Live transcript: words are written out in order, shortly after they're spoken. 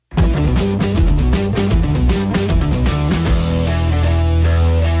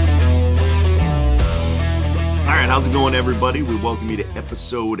how's it going, everybody? We welcome you to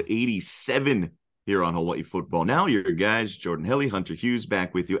episode 87 here on Hawaii Football Now. Your guys, Jordan Helly, Hunter Hughes,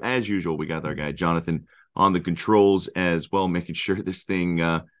 back with you. As usual, we got our guy Jonathan on the controls as well, making sure this thing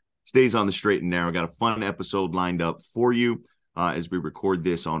stays on the straight and narrow. Got a fun episode lined up for you as we record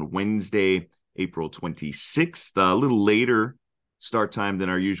this on Wednesday, April 26th. A little later start time than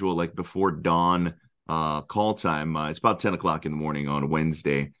our usual, like before dawn call time. It's about 10 o'clock in the morning on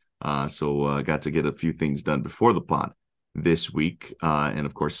Wednesday. So got to get a few things done before the pod this week. And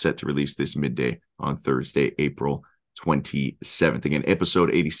of course, set to release this midday on Thursday, April 27th. Again,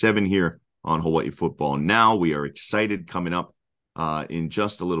 episode 87 here on Hawaii Football Now. We are excited coming up in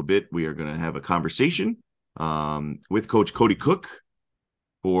just a little bit. We are going to have a conversation with Coach Cody Cooke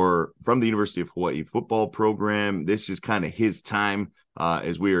from the University of Hawaii football program. This is kind of his time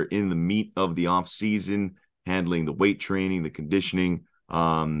as we are in the meat of the off season, handling the weight training, the conditioning.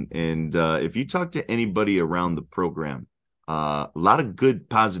 If you talk to anybody around the program, a lot of good,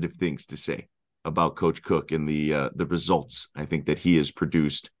 positive things to say about Coach Cooke and the results I think that he has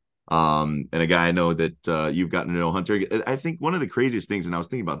produced. And a guy I know that you've gotten to know, Hunter. I think one of the craziest things, and I was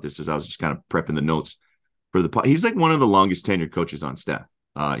thinking about this as I was just kind of prepping the notes for the pod. He's like one of the longest tenured coaches on staff.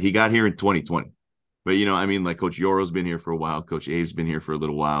 He got here in 2020, but like Coach Yoro's been here for a while. Coach Abe's been here for a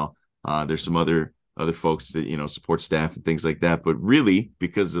little while. There's some other folks that, support staff and things like that. But really,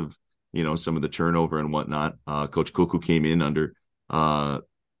 because of, some of the turnover and whatnot, Coach Cooke came in under Todd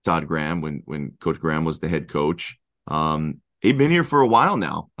Graham when Coach Graham was the head coach. He'd been here for a while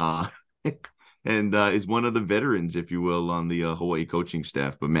now and is one of the veterans, if you will, on the Hawaii coaching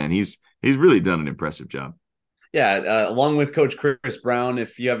staff. But, man, he's really done an impressive job. Yeah, along with Coach Chris Brown,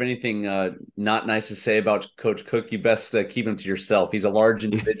 if you have anything not nice to say about Coach Cooke, you best keep him to yourself. He's a large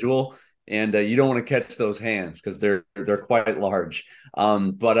individual. And you don't want to catch those hands because they're quite large.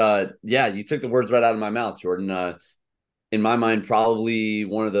 Yeah, you took the words right out of my mouth, Jordan. In my mind, probably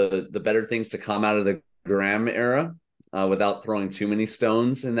one of the better things to come out of the Graham era, without throwing too many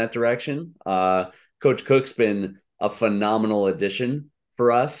stones in that direction. Coach Cooke's been a phenomenal addition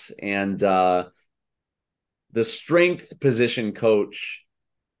for us, and the strength position coach,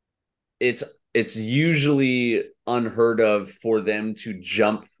 it's usually unheard of for them to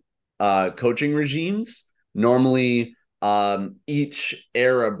jump coaching regimes. Normally, each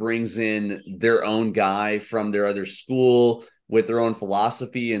era brings in their own guy from their other school with their own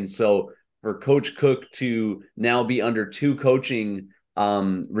philosophy. And so for Coach Cooke to now be under two coaching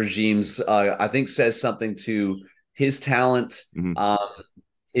regimes, I think says something to his talent,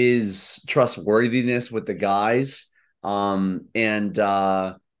 his trustworthiness with the guys,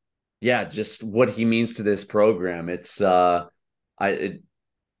 just what he means to this program.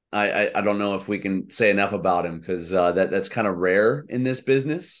 I don't know if we can say enough about him because that's kind of rare in this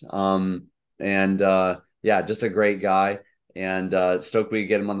business. Just a great guy, and stoked we could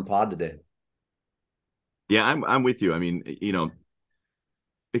get him on the pod today. Yeah, I'm with you. It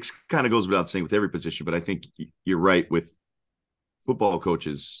kind of goes without saying with every position, but I think you're right with football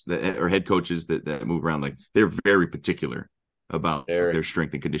coaches or head coaches that move around. Like, they're very particular about their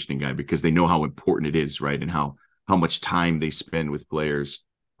strength and conditioning guy because they know how important it is, right? And how much time they spend with players.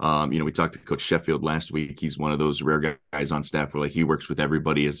 We talked to Coach Sheffield last week. He's one of those rare guys on staff where he works with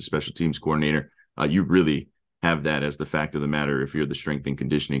everybody as a special teams coordinator. You really have that as the fact of the matter if you're the strength and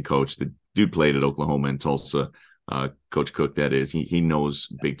conditioning coach. The dude played at Oklahoma and Tulsa. Coach Cooke, that is. He knows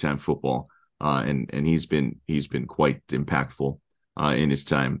big time football, and he's been quite impactful in his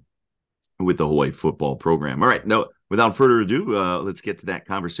time with the Hawaii football program. All right, now without further ado, let's get to that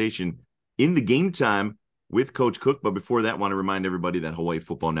conversation in the game time with Coach Cooke. But before that, I want to remind everybody that Hawaii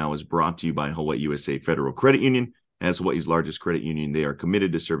Football Now is brought to you by Hawaii USA Federal Credit Union. As Hawaii's largest credit union, they are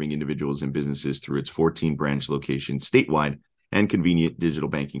committed to serving individuals and businesses through its 14 branch locations statewide and convenient digital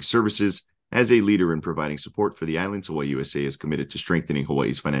banking services. As a leader in providing support for the islands, Hawaii USA is committed to strengthening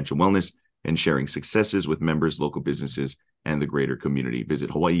Hawaii's financial wellness and sharing successes with members, local businesses, and the greater community. Visit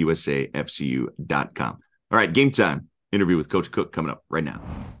hawaiiusafcu.com. All right, game time. Interview with Coach Cooke coming up right now.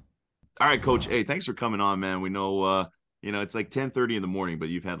 All right, Coach. Hey, thanks for coming on, man. We know, it's like 10:30 in the morning, but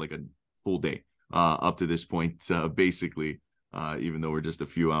you've had like a full day up to this point, basically, even though we're just a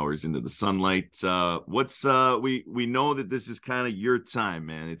few hours into the sunlight. We know that this is kind of your time,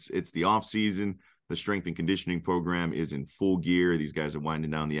 man. It's the off season. The strength and conditioning program is in full gear. These guys are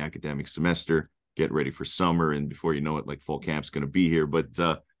winding down the academic semester, getting ready for summer, and before you know it, like fall camp's going to be here. But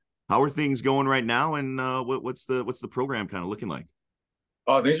how are things going right now, and what's the program kind of looking like?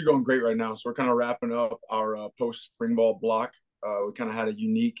 Things are going great right now. So we're kind of wrapping up our post-spring ball block. We kind of had a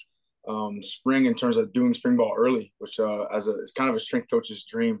unique spring in terms of doing spring ball early, which it's kind of a strength coach's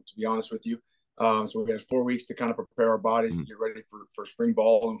dream, to be honest with you. So we had 4 weeks to kind of prepare our bodies to get ready for spring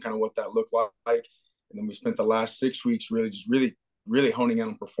ball and kind of what that looked like. And then we spent the last 6 weeks really honing in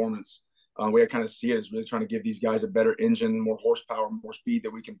on performance. The way I kind of see it is really trying to give these guys a better engine, more horsepower, more speed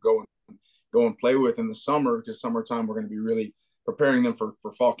that we can go and play with in the summer, because summertime we're going to be really preparing them for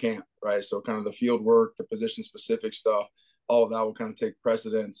fall camp, right? So kind of the field work, the position specific stuff, all of that will kind of take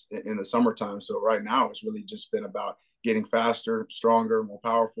precedence in the summertime. So right now it's really just been about getting faster, stronger, more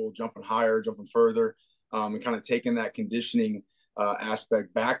powerful, jumping higher, jumping further, and kind of taking that conditioning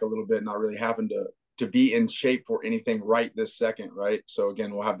aspect back a little bit, not really having to be in shape for anything right this second, right? So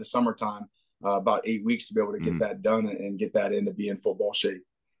again, we'll have the summertime, about 8 weeks to be able to get that done and get that into being football shape.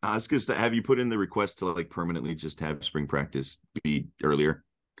 It's good. Have you put in the request to like permanently just have spring practice be earlier?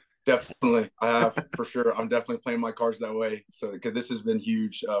 Definitely, I have for sure. I'm definitely playing my cards that way. So because this has been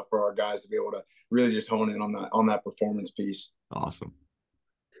huge for our guys to be able to really just hone in on that performance piece. Awesome.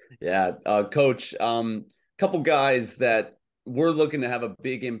 Yeah, Coach. Couple guys that we're looking to have a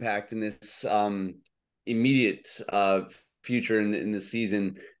big impact in this immediate future in the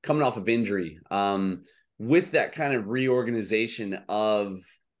season, coming off of injury. With that kind of reorganization of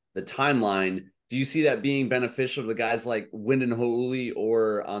the timeline, do you see that being beneficial to guys like Wyndon Houli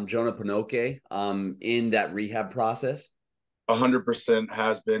or Jonah Pinoque in that rehab process? 100%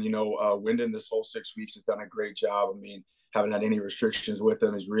 has been. Wyndon this whole 6 weeks has done a great job. I mean, haven't had any restrictions with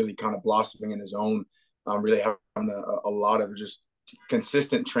him. He's really kind of blossoming in his own. Really having a lot of just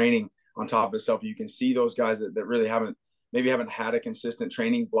consistent training on top of himself. You can see those guys that really haven't had a consistent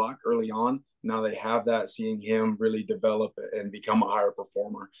training block early on. Now they have that, seeing him really develop and become a higher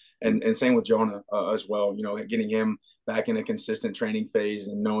performer. And same with Jonah as well, getting him back in a consistent training phase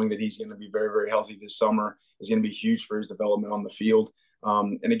and knowing that he's going to be very, very healthy this summer is going to be huge for his development on the field.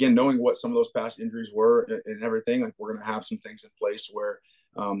 And again, knowing what some of those past injuries were and everything, like we're going to have some things in place where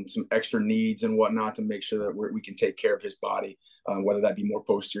some extra needs and whatnot to make sure that we can take care of his body, whether that be more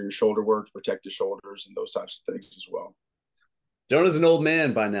posterior shoulder work to protect his shoulders and those types of things as well. Jonah's an old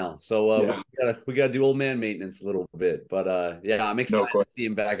man by now, so yeah. we gotta do old man maintenance a little bit. But yeah, I'm excited to see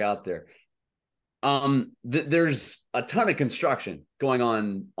him back out there. There's a ton of construction going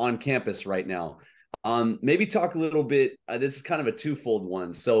on campus right now. Maybe talk a little bit. This is kind of a twofold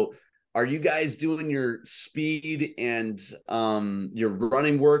one. So, are you guys doing your speed and your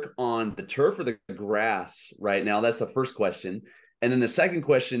running work on the turf or the grass right now? That's the first question. And then the second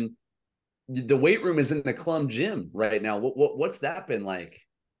question, the weight room is in the Clum gym right now. What's that been like?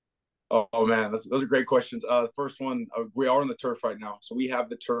 Oh man, those are great questions. The first one, we are on the turf right now, so we have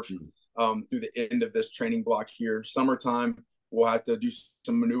the turf through the end of this training block here. Summertime, we'll have to do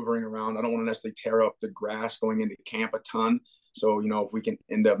some maneuvering around. I don't want to necessarily tear up the grass going into camp a ton. So if we can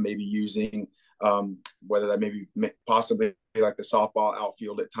end up maybe using whether that maybe possibly like the softball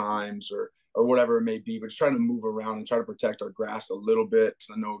outfield at times or whatever it may be, but just trying to move around and try to protect our grass a little bit.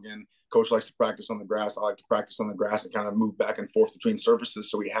 Because I know, again, coach likes to practice on the grass. I like to practice on the grass and kind of move back and forth between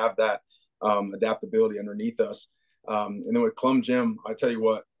surfaces. So we have that adaptability underneath us. And then with Clum Gym, I tell you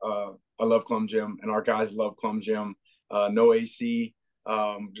what, I love Clum Gym and our guys love Clum Gym. No AC,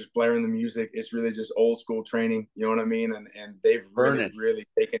 just blaring the music. It's really just old school training. You know what I mean? And they've really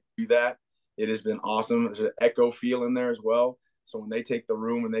taken to that. It has been awesome. There's an echo feel in there as well. So when they take the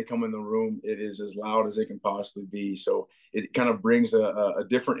room, when they come in the room, it is as loud as it can possibly be. So it kind of brings a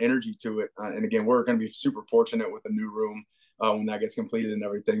different energy to it. And again, we're going to be super fortunate with the new room when that gets completed and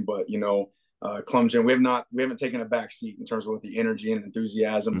everything. But Clum Gym, we haven't taken a back seat in terms of what the energy and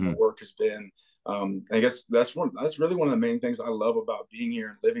enthusiasm and the work has been. I guess that's really one of the main things I love about being here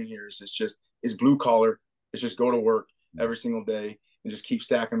and living here is it's blue collar. It's just go to work every single day and just keep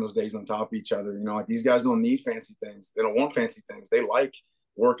stacking those days on top of each other. Like these guys don't need fancy things. They don't want fancy things. They like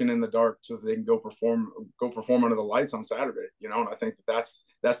working in the dark so that they can go perform under the lights on Saturday, and I think that's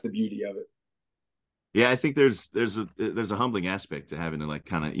the beauty of it. Yeah, I think there's a humbling aspect to having to like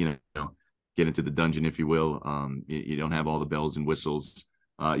kind of, get into the dungeon, if you will. You don't have all the bells and whistles.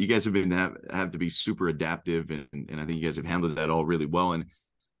 You guys have to be super adaptive, and I think you guys have handled that all really well. And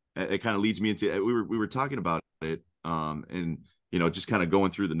it kind of leads me into we were talking about it, and just kind of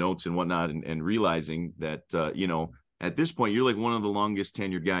going through the notes and whatnot, and realizing that at this point you're like one of the longest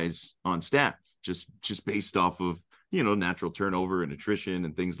tenured guys on staff, just based off of natural turnover and attrition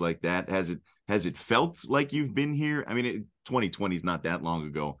and things like that. Has it felt like you've been here? I mean, 2020 is not that long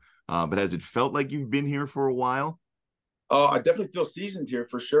ago, but has it felt like you've been here for a while? I definitely feel seasoned here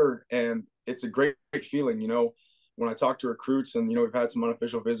for sure. And it's a great feeling, when I talk to recruits and, we've had some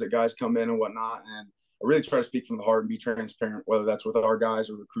unofficial visit guys come in and whatnot. And I really try to speak from the heart and be transparent, whether that's with our guys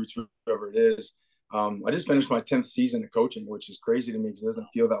or recruits, whoever it is. I just finished my 10th season of coaching, which is crazy to me because it doesn't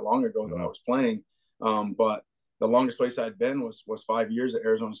feel that long ago that I was playing. But the longest place I'd been was 5 years at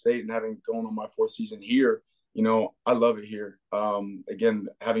Arizona State, and having going on my 4th season here, I love it here. Again,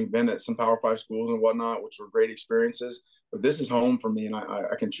 having been at some Power 5 schools and whatnot, which were great experiences, but this is home for me. And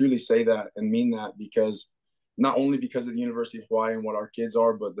I can truly say that and mean that, because not only because of the University of Hawaii and what our kids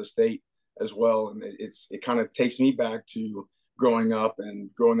are, but the state as well. And it kind of takes me back to growing up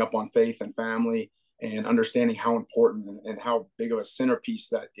on faith and family, and understanding how important and how big of a centerpiece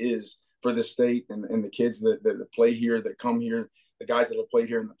that is for the state and the kids that play here, that come here, the guys that have played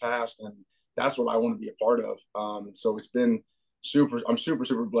here in the past. And that's what I want to be a part of. So it's been I'm super,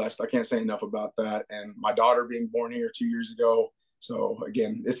 super blessed. I can't say enough about that. And my daughter being born here 2 years ago. So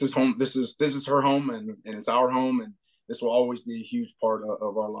again, this is home. This is her home, and it's our home. And this will always be a huge part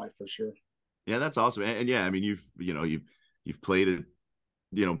of our life for sure. Yeah, that's awesome. And yeah, I mean, you've played it,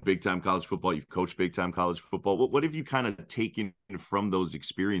 big time college football. You've coached big time college football. What have you kind of taken from those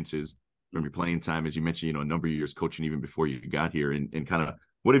experiences from your playing time? As you mentioned, a number of years coaching even before you got here, and kind of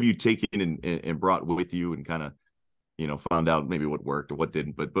what have you taken and brought with you, and kind of, found out maybe what worked or what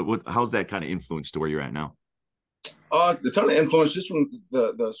didn't, but how's that kind of influence to where you're at now? The ton of influence just from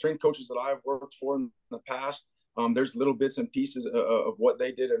the strength coaches that I've worked for in the past. There's little bits and pieces of what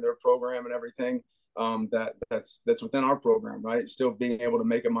they did in their program and everything, that's within our program, right? Still being able to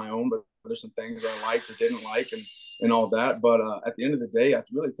make it my own, but there's some things I liked or didn't like, and all that. But at the end of the day, I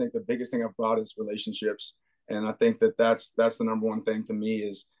really think the biggest thing I've brought is relationships, and I think that's the number one thing to me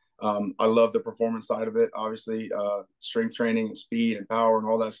is. I love the performance side of it, obviously, strength training and speed and power and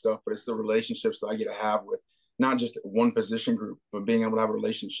all that stuff, but it's the relationships that I get to have with not just one position group, but being able to have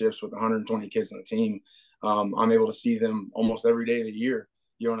relationships with 120 kids on a team. I'm able to see them almost every day of the year.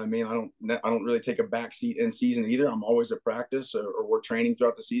 You know what I mean? I don't really take a back seat in season either. I'm always at practice, or we're training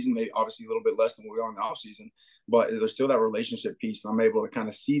throughout the season, maybe obviously a little bit less than we are in the off season, but there's still that relationship piece. I'm able to kind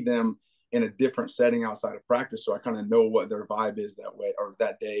of see them in a different setting outside of practice. So I kind of know what their vibe is that way, or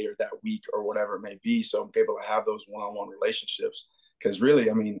that day, or that week, or whatever it may be. So I'm able to have those one-on-one relationships, because really,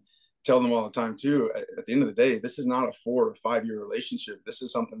 I mean, tell them all the time too, at the end of the day, this is not a 4 or 5 year relationship. This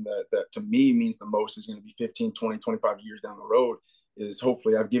is something that to me means the most is going to be 15, 20, 25 years down the road. Is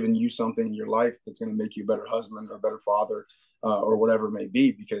hopefully I've given you something in your life that's going to make you a better husband or a better father, or whatever it may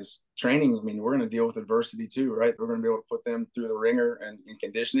be. Because training, I mean, we're going to deal with adversity too, right? We're going to be able to put them through the ringer and in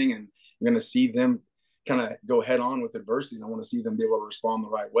conditioning, and you're going to see them kind of go head on with adversity. And I want to see them be able to respond the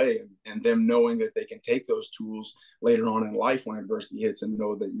right way, and them knowing that they can take those tools later on in life when adversity hits, and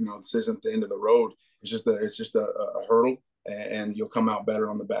know that, this isn't the end of the road. It's just a hurdle, and you'll come out better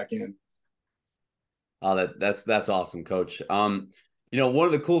on the back end. Oh, that's awesome, Coach. One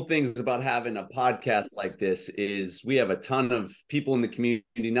of the cool things about having a podcast like this is we have a ton of people in the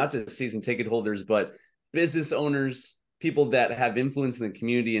community, not just season ticket holders, but business owners, people that have influence in the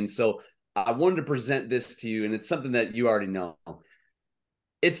community. And so I wanted to present this to you, and it's something that you already know.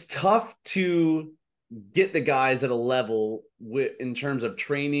 It's tough to get the guys at a level in terms of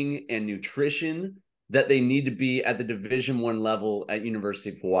training and nutrition that they need to be at the Division I level at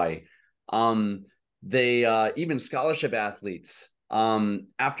University of Hawaii. They even scholarship athletes,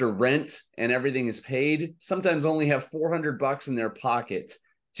 after rent and everything is paid, sometimes only have $400 in their pocket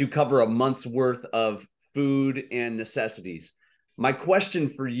to cover a month's worth of food and necessities. My question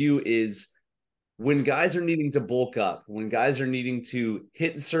for you is, when guys are needing to bulk up, when guys are needing to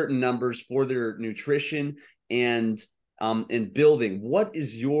hit certain numbers for their nutrition and building, what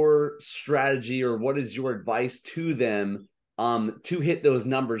is your strategy, or what is your advice to them to hit those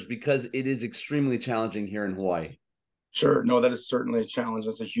numbers? Because it is extremely challenging here in Hawaii. Sure. No, that is certainly a challenge.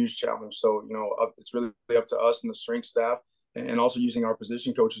 That's a huge challenge. So, it's really up to us and the strength staff, and also using our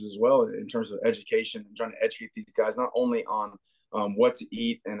position coaches as well in terms of education, and trying to educate these guys, not only on what to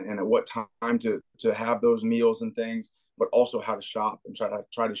eat and at what time to have those meals and things, but also how to shop, and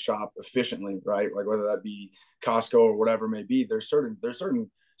try to shop efficiently, right? Like whether that be Costco or whatever it may be. There's certain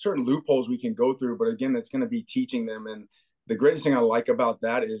loopholes we can go through, but again, it's going to be teaching them. And the greatest thing I like about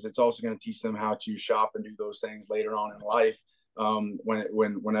that is it's also going to teach them how to shop and do those things later on in life,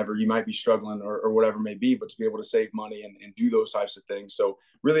 whenever you might be struggling or whatever it may be, but to be able to save money and do those types of things. So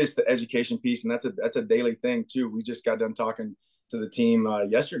really it's the education piece, and that's a daily thing too. We just got done talking to the team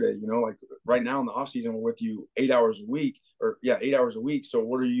yesterday. Like right now in the off season, we're with you 8 hours a week, 8 hours a week. So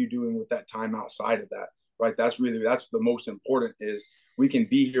what are you doing with that time outside of that? Right. That's the most important, is we can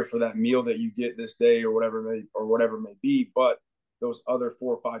be here for that meal that you get this day or whatever it may be. But those other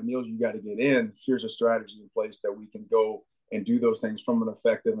 4 or 5 meals you got to get in, here's a strategy in place that we can go and do those things from an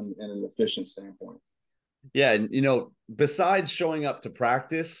effective and an efficient standpoint. Yeah. And, besides showing up to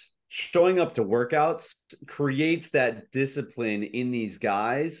practice, showing up to workouts creates that discipline in these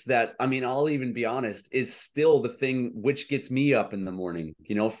guys that, I mean, I'll even be honest, is still the thing which gets me up in the morning,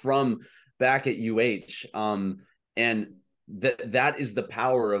 from back at UH. And that is the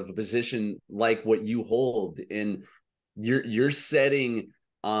power of a position like what you hold. And you're setting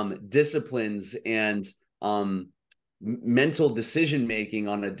disciplines and mental decision making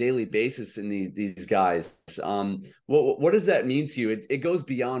on a daily basis in these guys. What does that mean to you? It goes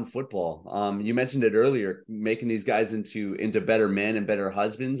beyond football. You mentioned it earlier, making these guys into better men and better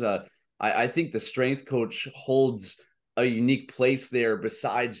husbands. I think the strength coach holds a unique place there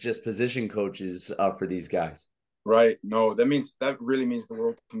besides just position coaches for these guys. Right. No, that really means the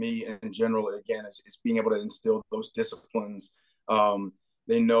world to me in general. Again, is being able to instill those disciplines.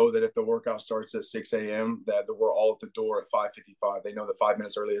 They know that if the workout starts at 6 a.m., that we're all at the door at 5:55. They know that 5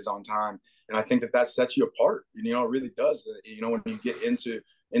 minutes early is on time. And I think that sets you apart. It really does. When you get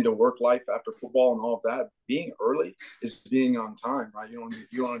into work life after football and all of that, being early is being on time, right? You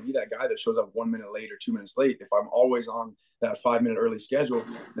don't want to be that guy that shows up 1 minute late or 2 minutes late. If I'm always on that 5 minute early schedule,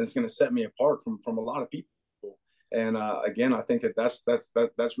 then it's going to set me apart from a lot of people. And again, I think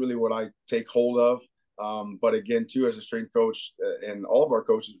that's really what I take hold of. But again, too, as a strength coach and all of our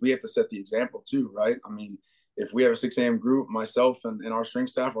coaches, we have to set the example too, right? I mean, if we have a 6 a.m. group, myself and our strength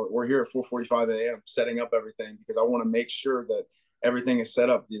staff, we're here at 4:45 a.m. setting up everything because I want to make sure that everything is set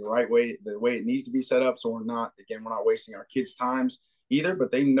up the right way, the way it needs to be set up. So we're not wasting our kids' times either,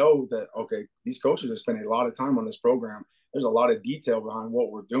 but they know that, okay, these coaches are spending a lot of time on this program. There's a lot of detail behind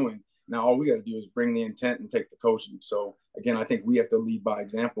what we're doing. Now, all we got to do is bring the intent and take the coaching. So again, I think we have to lead by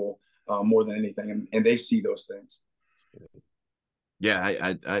example more than anything, and they see those things.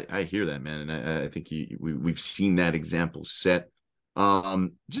 Yeah, I hear that, man, and I think we've seen that example set.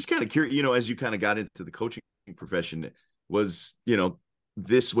 Just kind of curious, as you kind of got into the coaching profession, was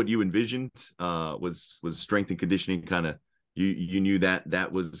this what you envisioned? Was strength and conditioning kind of you knew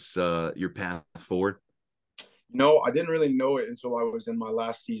that was your path forward? No, I didn't really know it until I was in my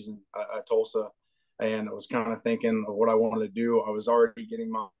last season at Tulsa. And I was kind of thinking of what I wanted to do. I was already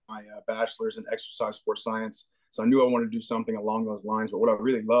getting my bachelor's in exercise sports science. So I knew I wanted to do something along those lines. But what I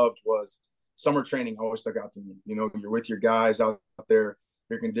really loved was summer training always stuck out to me. You're with your guys out there,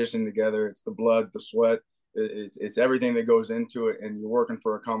 you're conditioning together. It's the blood, the sweat. It's everything that goes into it. And you're working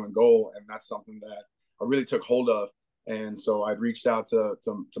for a common goal. And that's something that I really took hold of. And so I'd reached out to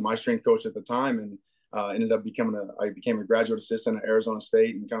my strength coach at the time, and ended up I became a graduate assistant at Arizona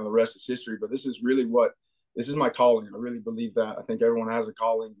State, and kind of the rest is history. But this is my calling. I really believe that. I think everyone has a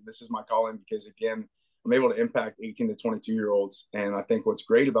calling. This is my calling because, again, I'm able to impact 18 to 22-year-olds. And I think what's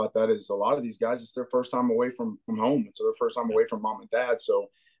great about that is a lot of these guys, it's their first time away from home. It's their first time away from mom and dad. So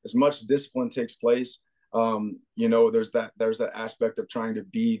as much discipline takes place, there's that aspect of trying to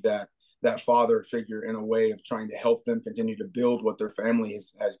be that father figure in a way of trying to help them continue to build what their family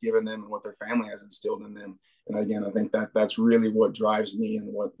has given them and what their family has instilled in them. And again, I think that's really what drives me and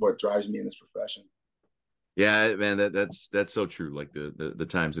what drives me in this profession. Yeah, man, that's so true. Like the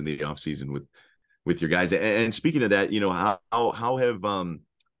times in the off season with your guys. And speaking of that, how have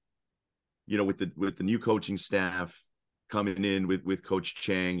with the new coaching staff coming in with Coach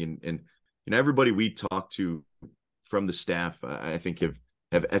Chang and everybody we talked to from the staff, I think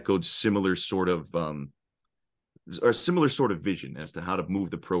have echoed similar sort of vision as to how to move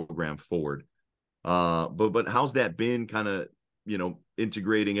the program forward. But how's that been kind of,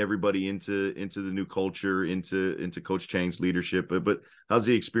 integrating everybody into the new culture, into Coach Chang's leadership? But how's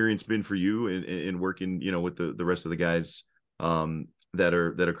the experience been for you in working, with the rest of the guys that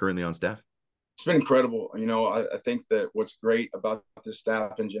are currently on staff? It's been incredible. I think that what's great about this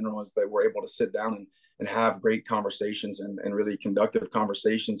staff in general is that we're able to sit down and have great conversations and really conductive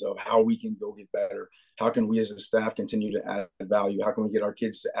conversations of how we can go get better. How can we as a staff continue to add value? How can we get our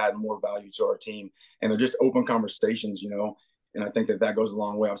kids to add more value to our team? And they're just open conversations, and I think that goes a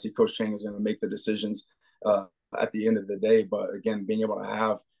long way. Obviously, Coach Chang is going to make the decisions at the end of the day. But again, being able to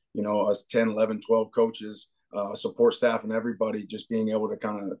have, us 10, 11, 12 coaches, support staff and everybody just being able to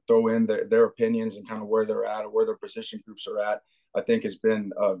kind of throw in their opinions and kind of where they're at or where their position groups are at, I think has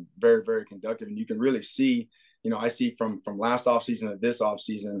been very, very conductive. And you can really see, I see from last offseason to this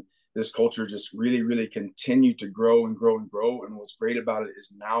offseason, this culture just really, really continued to grow and grow and grow. And what's great about it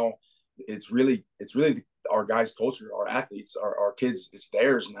is now it's really our guys' culture, our athletes, our kids, it's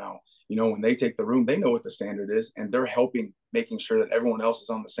theirs now. When they take the room, they know what the standard is, and they're making sure that everyone else is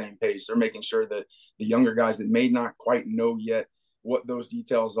on the same page. They're making sure that the younger guys that may not quite know yet what those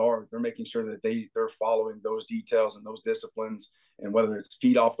details are, they're making sure that they're following those details and those disciplines. And whether it's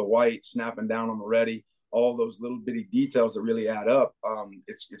feet off the white, snapping down on the ready, all those little bitty details that really add up.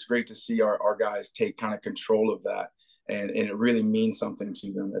 It's great to see our guys take kind of control of that, and it really means something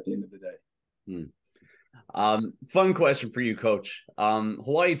to them at the end of the day. Fun question for you, Coach.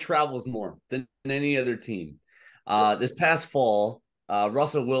 Hawaii travels more than any other team. This past fall,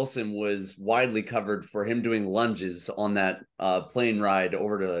 Russell Wilson was widely covered for him doing lunges on that plane ride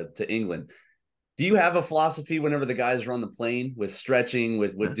over to England. Do you have a philosophy whenever the guys are on the plane with stretching,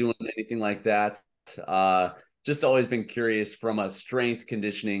 with doing anything like that? Just always been curious from a strength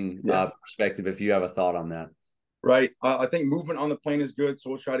conditioning perspective, if you have a thought on that. Right. I think movement on the plane is good. So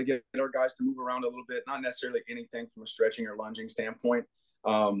we'll try to get our guys to move around a little bit, not necessarily anything from a stretching or lunging standpoint.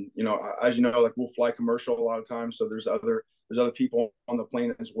 As you know, like we'll fly commercial a lot of times. So there's other people on the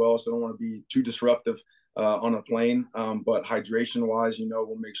plane as well. So I don't want to be too disruptive on a plane. But hydration wise,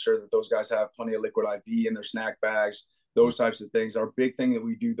 we'll make sure that those guys have plenty of liquid IV in their snack bags, those types of things. Our big thing that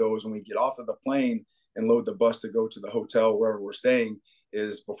we do though is when we get off of the plane and load the bus to go to the hotel, wherever we're staying,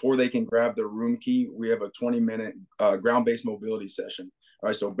 is before they can grab their room key, we have a 20-minute ground-based mobility session. All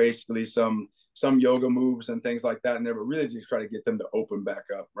right, so basically some yoga moves and things like that, and they were really just try to get them to open back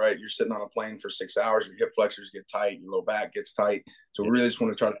up. Right, you're sitting on a plane for 6 hours, your hip flexors get tight, your low back gets tight, so we really just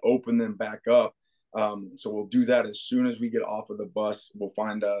want to try to open them back up. So we'll do that as soon as we get off of the bus. We'll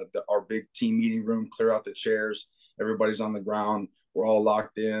find our big team meeting room, clear out the chairs, everybody's on the ground, we're all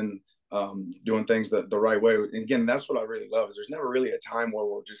locked in. Doing things the right way. And again, that's what I really love is there's never really a time where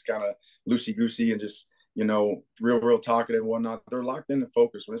we're just kind of loosey-goosey and just, real talkative and whatnot. They're locked in and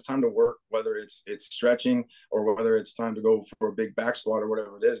focused. When it's time to work, whether it's stretching or whether it's time to go for a big back squat or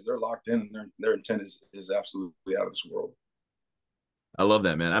whatever it is, they're locked in and their intent is absolutely out of this world. I love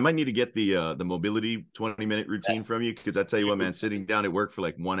that, man. I might need to get the mobility 20-minute routine from you, because I tell you what, man, sitting down at work for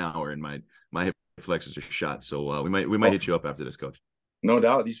like 1 hour and my hip flexors are shot. So we might hit you up after this, Coach. No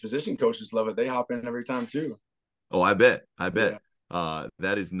doubt. These position coaches love it. They hop in every time too. Oh, I bet. Yeah.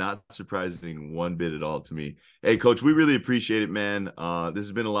 That is not surprising one bit at all to me. Hey, Coach, we really appreciate it, man. This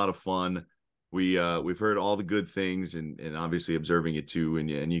has been a lot of fun. We've heard all the good things and obviously observing it too.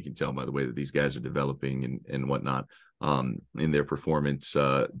 And you can tell by the way that these guys are developing and whatnot in their performance.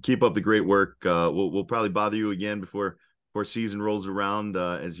 Keep up the great work. We'll probably bother you again before season rolls around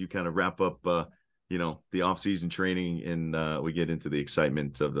as you kind of wrap up the off-season training and we get into the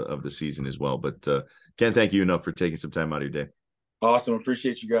excitement of the season as well. But can't thank you enough for taking some time out of your day. Awesome.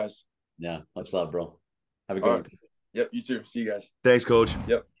 Appreciate you guys. Yeah, much love, bro. Have a good one. Yep, you too. See you guys. Thanks, Coach.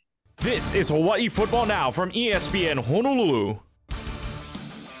 Yep. This is Hawaii Football Now from ESPN Honolulu.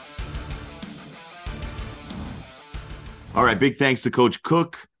 All right, big thanks to Coach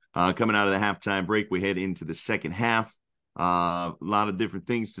Cooke. Coming out of the halftime break, we head into the second half. A lot of different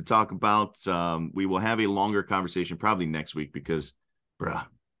things to talk about. We will have a longer conversation probably next week because,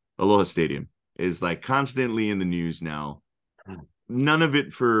 Aloha Stadium is like constantly in the news now. None of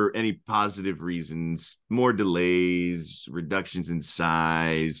it for any positive reasons. More delays, reductions in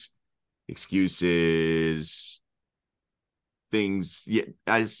size, excuses, things. Yeah,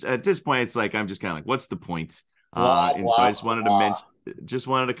 at this point, it's like I'm just kind of like, what's the point? So I just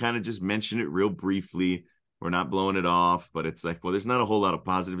wanted to mention it real briefly. We're not blowing it off, but it's like, well, there's not a whole lot of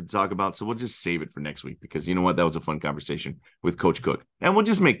positive to talk about. So we'll just save it for next week because you know what? That was a fun conversation with Coach Cooke. And we'll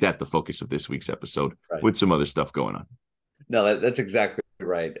just make that the focus of this week's episode with some other stuff going on. No, that's exactly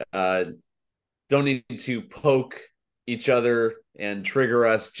right. Don't need to poke each other and trigger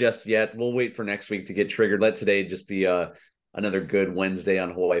us just yet. We'll wait for next week to get triggered. Let today just be another good Wednesday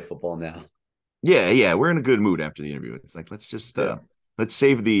on Hawaii Football Now. Yeah. We're in a good mood after the interview. It's like, let's just let's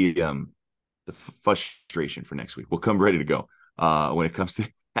save the frustration for next week. We'll come ready to go when it comes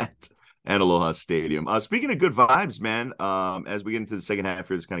to that and Aloha Stadium. Speaking of good vibes, man, as we get into the second half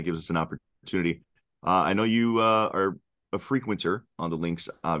here, this kind of gives us an opportunity. I know you are a frequenter on the links.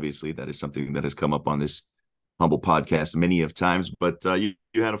 Obviously, that is something that has come up on this humble podcast many of times, but you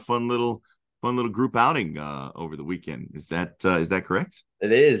had a fun little group outing over the weekend. Is that correct?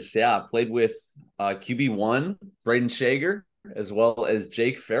 It is. Yeah. I played with QB1, Braden Shager, as well as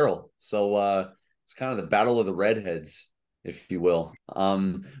Jake Farrell. So it's kind of the battle of the redheads, if you will.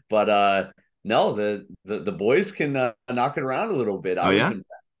 But no, the boys can knock it around a little bit.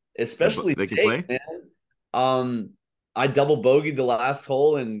 Especially they can Jake, play. Man. I double bogeyed the last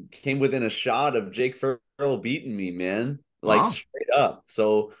hole and came within a shot of Jake Farrell beating me, man. Straight up.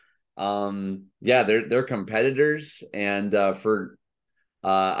 So they're competitors, and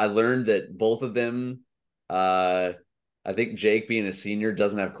I learned that both of them I think Jake, being a senior,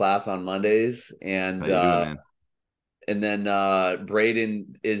 doesn't have class on Mondays, and then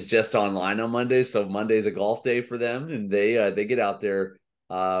Braden is just online on Mondays. So Monday's a golf day for them, and they get out there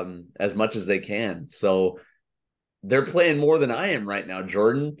as much as they can. So they're playing more than I am right now,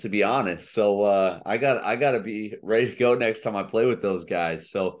 Jordan, to be honest. So I got to be ready to go next time I play with those guys.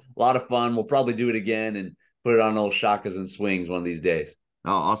 So a lot of fun. We'll probably do it again and put it on old shakas and swings one of these days.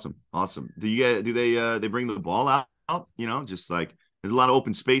 Oh, awesome. Do they bring the ball out? Just like there's a lot of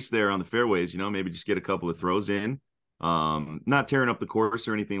open space there on the fairways. Maybe just get a couple of throws in. Not tearing up the course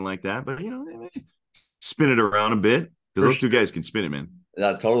or anything like that, but spin it around a bit because those two guys can spin it, man.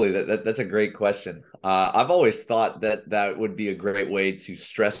 Totally. That's a great question. I've always thought that would be a great way to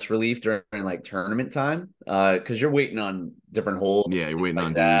stress relief during like tournament time. Because you're waiting on different holes. Yeah, you're waiting like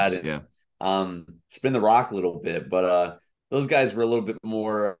on that, dudes. and, Yeah. Spin the rock a little bit. But those guys were a little bit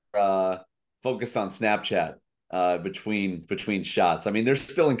more focused on Snapchat between shots. I mean, they're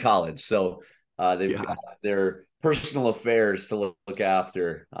still in college, so they've got their personal affairs to look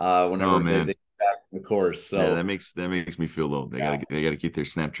after whenever they back from the course. So yeah, that makes me feel low. They gotta keep their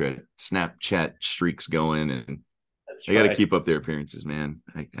Snapchat streaks going, and they gotta keep up their appearances, man.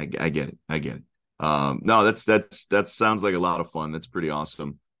 I get it. No, that sounds like a lot of fun. That's pretty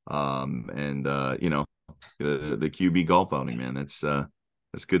awesome. And the QB golf outing, man. That's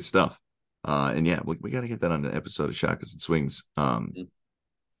good stuff. And yeah, we got to get that on the episode of Shakas and Swings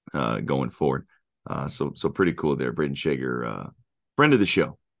going forward. So pretty cool there. Braden Shager, friend of the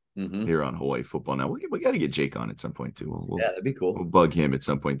show here on Hawaii Football. Now we got to get Jake on at some point too. Yeah, that'd be cool. We'll bug him at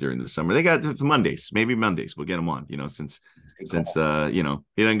some point during the summer. They got Mondays, maybe Mondays. We'll get him on. Since he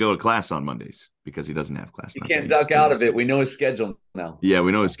doesn't go to class on Mondays because he doesn't have class. He can't duck out of it. We know his schedule now. Yeah,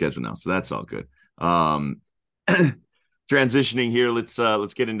 we know his schedule now, so that's all good. Transitioning here,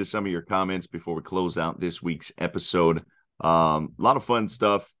 let's get into some of your comments before we close out this week's episode. A lot of fun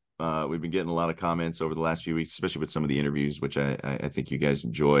stuff. We've been getting a lot of comments over the last few weeks, especially with some of the interviews, which I think you guys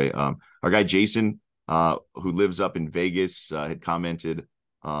enjoy. Our guy Jason, who lives up in Vegas, had commented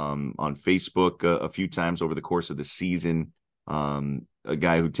on Facebook a few times over the course of the season. A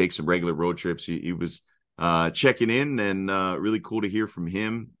guy who takes some regular road trips. He was checking in, and really cool to hear from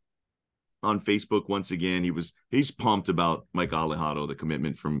him on Facebook once again. He's pumped about Mike Alejado, the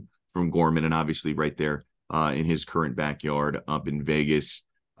commitment from Gorman, and obviously right there in his current backyard up in Vegas.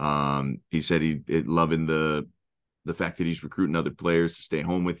 He said he loving the fact that he's recruiting other players to stay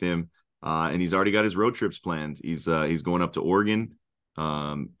home with him, and he's already got his road trips planned. He's going up to Oregon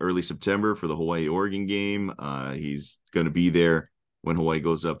early September for the Hawaii-Oregon game. He's going to be there when Hawaii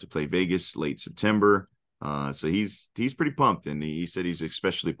goes up to play Vegas late September. So he's pretty pumped, and he said he's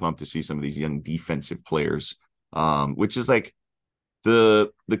especially pumped to see some of these young defensive players, which is like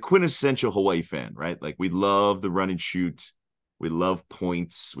the quintessential Hawaii fan, right? Like we love the run and shoot. We love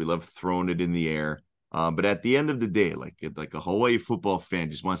points. We love throwing it in the air. But at the end of the day, like a Hawaii football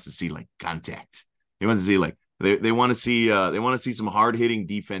fan just wants to see like contact. He wants to see like they want to see some hard hitting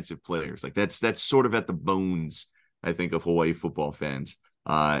defensive players. Like that's sort of at the bones, I think, of Hawaii football fans.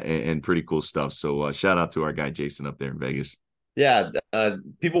 And pretty cool stuff. So shout out to our guy Jason up there in Vegas. Yeah,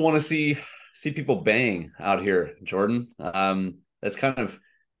 people want to see people bang out here, Jordan. That's kind of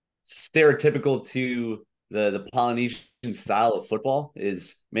stereotypical to the Polynesian style of football.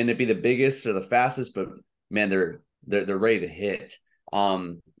 Is may not be the biggest or the fastest, but man, they're ready to hit.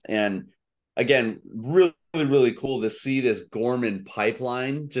 And again, really cool to see this Gorman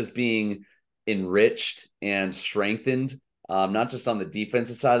pipeline just being enriched and strengthened. Not just on the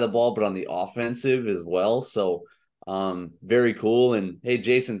defensive side of the ball, but on the offensive as well. So very cool. And hey,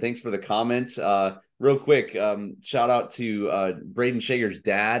 Jason, thanks for the comment. Real quick, shout out to Braden Shager's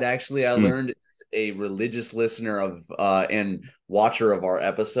dad. Actually, I learned is a religious listener of and watcher of our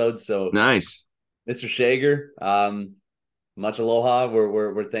episodes. So nice, Mr. Shager. Much aloha.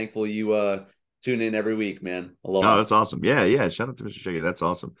 We're thankful you tune in every week, man. Aloha. Oh, that's awesome. Yeah. Shout out to Mr. Shager. That's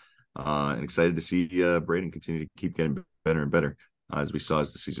awesome. And excited to see Braden continue to keep getting better and better as we saw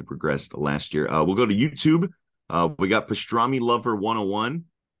as the season progressed last year. We'll go to YouTube. We got Pastrami Lover 101,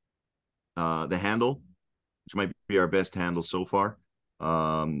 the handle, which might be our best handle so far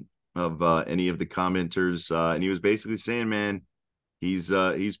of any of the commenters. And he was basically saying, man, he's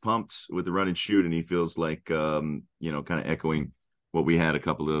pumped with the run and shoot, and he feels like kind of echoing what we had a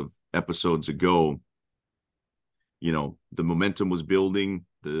couple of episodes ago. The momentum was building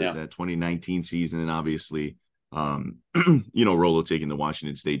that 2019 season, and obviously Rolo taking the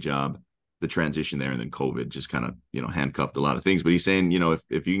Washington State job, the transition there, and then COVID just kind of handcuffed a lot of things. But he's saying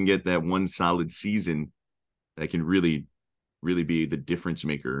if you can get that one solid season, that can really be the difference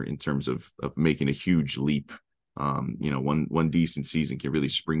maker in terms of making a huge leap. One decent season can really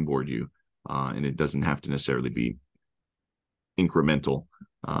springboard you, and it doesn't have to necessarily be incremental.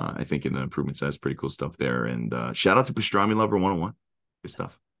 I think in the improvements, that's pretty cool stuff there. And shout out to Pastrami Lover 101. Good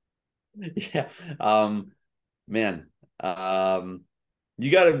stuff. Yeah. Man. You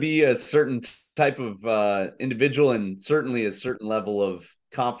got to be a certain type of individual and certainly a certain level of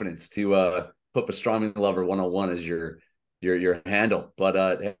confidence to put Pastrami Lover 101 as your handle.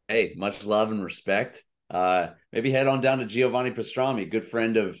 But hey, much love and respect. Maybe head on down to Giovanni Pastrami, good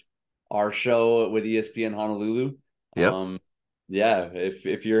friend of our show with ESPN Honolulu. Yep. Yeah,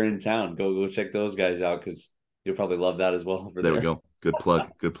 if you're in town, go check those guys out because you'll probably love that as well over There there. we go. Good plug.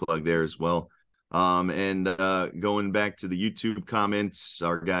 Good plug there as well. And going back to the YouTube comments,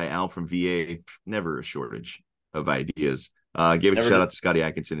 our guy Al from VA, never a shortage of ideas. Gave a shout out to Scotty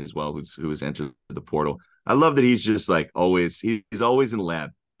Atkinson as well, who has entered the portal. I love that he's just like always, he's always in the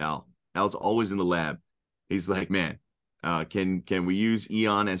lab. Al's always in the lab. He's like, man, can we use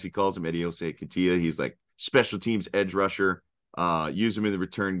Eon, as he calls him, Ediose Katia? He's like special teams edge rusher. Use him in the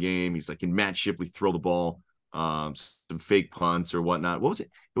return game. He's like, can Matt Shipley throw the ball? Some fake punts or whatnot. What was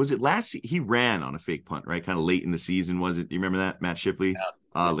it? Was it last? He ran on a fake punt, right? Kind of late in the season, was it? You remember that, Matt Shipley?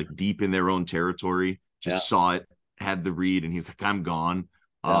 Yeah. Like deep in their own territory, just saw it, had the read, and he's like, I'm gone.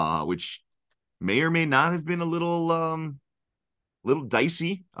 Which may or may not have been a little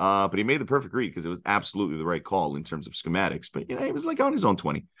dicey, but he made the perfect read because it was absolutely the right call in terms of schematics. But he was like on his own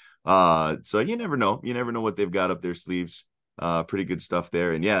 20. So you never know. You never know what they've got up their sleeves. Pretty good stuff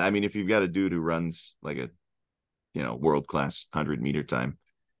there. And yeah, I mean, if you've got a dude who runs like a world-class 100-meter time,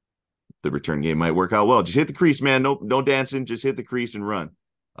 the return game might work out well. Just hit the crease, man. No dancing. Just hit the crease and run.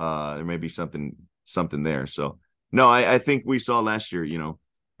 There may be something there. So no, I think we saw last year,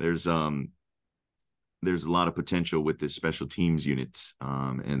 there's a lot of potential with this special teams unit.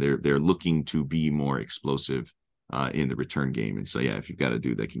 And they're looking to be more explosive in the return game. And so, yeah, if you've got a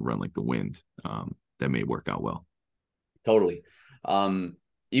dude that can run like the wind, that may work out well. Totally.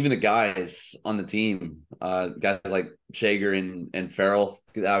 Even the guys on the team, guys like Shager and Farrell,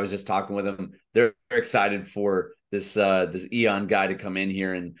 I was just talking with them. They're excited for this Eon guy to come in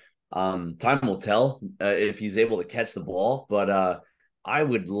here, and time will tell if he's able to catch the ball. But I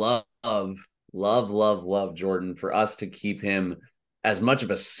would love Jordan for us to keep him as much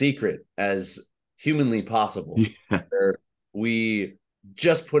of a secret as humanly possible. Yeah. Where we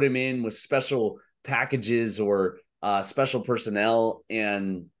just put him in with special packages or special personnel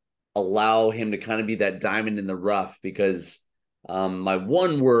and allow him to kind of be that diamond in the rough, because my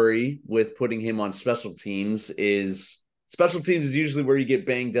one worry with putting him on special teams is usually where you get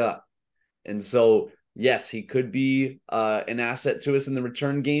banged up. And so, yes, he could be an asset to us in the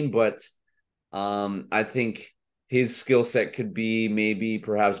return game, but I think his skill set could be maybe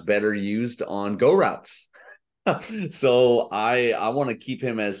perhaps better used on go routes. So I want to keep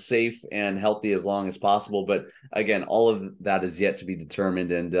him as safe and healthy as long as possible. But again, all of that is yet to be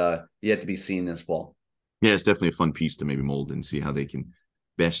determined and yet to be seen this fall. Yeah, it's definitely a fun piece to maybe mold and see how they can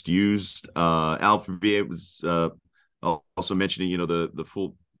best use. Alpha VA was also mentioning, the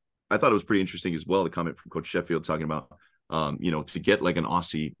full. I thought it was pretty interesting as well. The comment from Coach Sheffield talking about, to get like an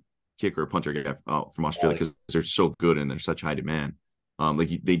Aussie kicker or punter guy from Australia, because they're so good and they're such high demand.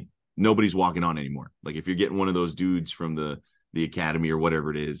 Nobody's walking on anymore. Like if you're getting one of those dudes from the academy or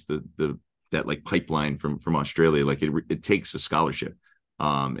whatever it is, that like pipeline from Australia, like it takes a scholarship.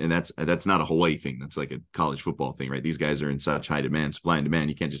 And that's not a Hawaii thing. That's like a college football thing, right? These guys are in such high demand, supply and demand.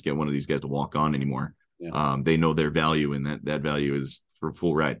 You can't just get one of these guys to walk on anymore. Yeah. They know their value, and that value is for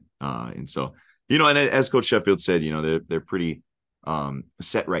full ride. And so, and as Coach Sheffield said, they're pretty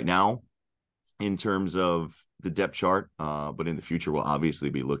set right now in terms of the depth chart, but in the future we'll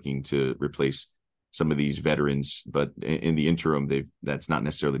obviously be looking to replace some of these veterans. But in the interim, that's not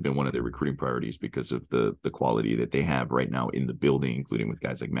necessarily been one of their recruiting priorities because of the quality that they have right now in the building, including with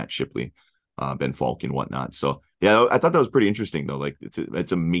guys like Matt Shipley, Ben Falk, and whatnot. So yeah, I thought that was pretty interesting though. Like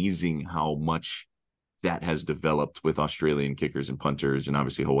it's amazing how much that has developed with Australian kickers and punters, and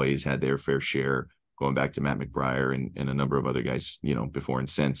obviously Hawaii's had their fair share going back to Matt McBriar and a number of other guys, before and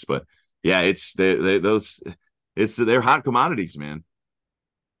since. But yeah, they're hot commodities, man.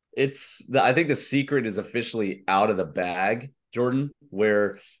 I think the secret is officially out of the bag, Jordan,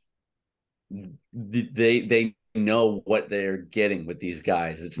 where they know what they're getting with these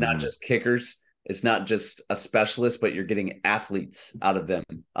guys. It's not just kickers. It's not just a specialist, but you're getting athletes out of them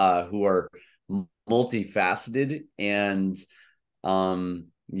who are multifaceted. And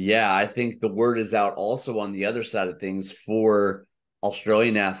I think the word is out also on the other side of things for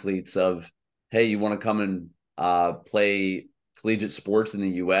Australian athletes of, hey, you want to come and play collegiate sports in the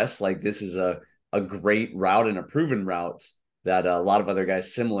US? Like this is a great route and a proven route that a lot of other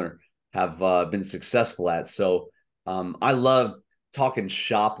guys similar have been successful at. So I love talking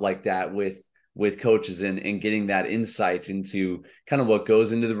shop like that with with coaches and getting that insight into kind of what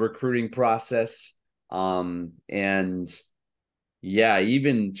goes into the recruiting process. And yeah,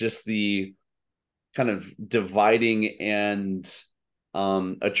 even just the kind of dividing and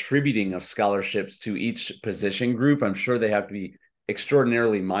attributing of scholarships to each position group. I'm sure they have to be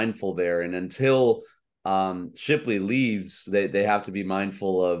extraordinarily mindful there. And until Shipley leaves, they have to be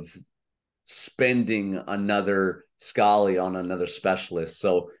mindful of spending another Scully on another specialist.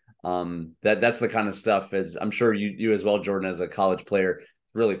 So that's the kind of stuff, as I'm sure you as well, Jordan, as a college player, it's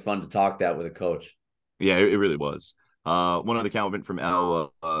really fun to talk that with a coach. Yeah, it really was. One other comment from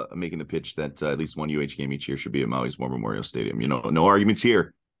Al making the pitch that at least one UH game each year should be at Maui's War Memorial Stadium. No arguments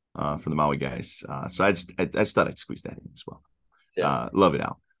here from the Maui guys. So I just thought I'd squeeze that in as well. Yeah. Love it,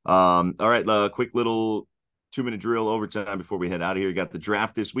 Al. All right, quick little 2-minute drill overtime before we head out of here. You got the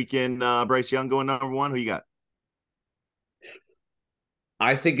draft this weekend. Bryce Young going number 1. Who you got?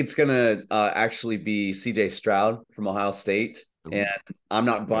 I think it's gonna actually be CJ Stroud from Ohio State. Ooh. And I'm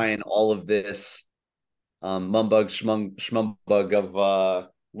not buying all of this schmumbug of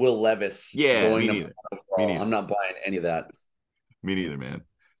Will Levis. Yeah, going me neither. I'm not buying any of that. Me neither, man.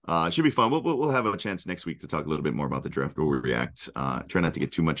 It should be fun. We'll have a chance next week to talk a little bit more about the draft, where we react. Try not to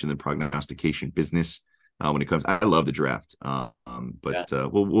get too much in the prognostication business when it comes. I love the draft, but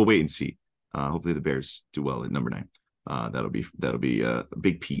we'll wait and see. Hopefully the Bears do well at number 9. That'll be a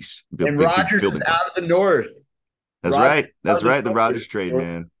big piece. And Rodgers is out of the North. That's right. That's right. The Rodgers trade,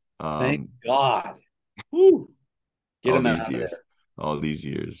 man. Thank God. Woo. Get him out of there. All these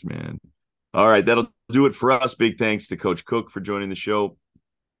years, man. All right, that'll do it for us. Big thanks to Coach Cooke for joining the show.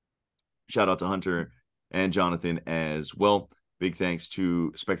 Shout out to Hunter and Jonathan as well. Big thanks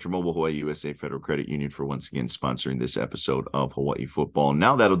to Spectrum Mobile, Hawaii USA Federal Credit Union for once again sponsoring this episode of Hawaii Football.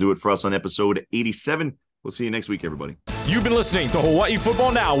 Now that'll do it for us on episode 87. We'll see you next week, everybody. You've been listening to Hawaii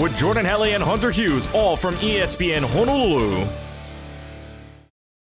Football Now with Jordan Helly and Hunter Hughes, all from ESPN Honolulu.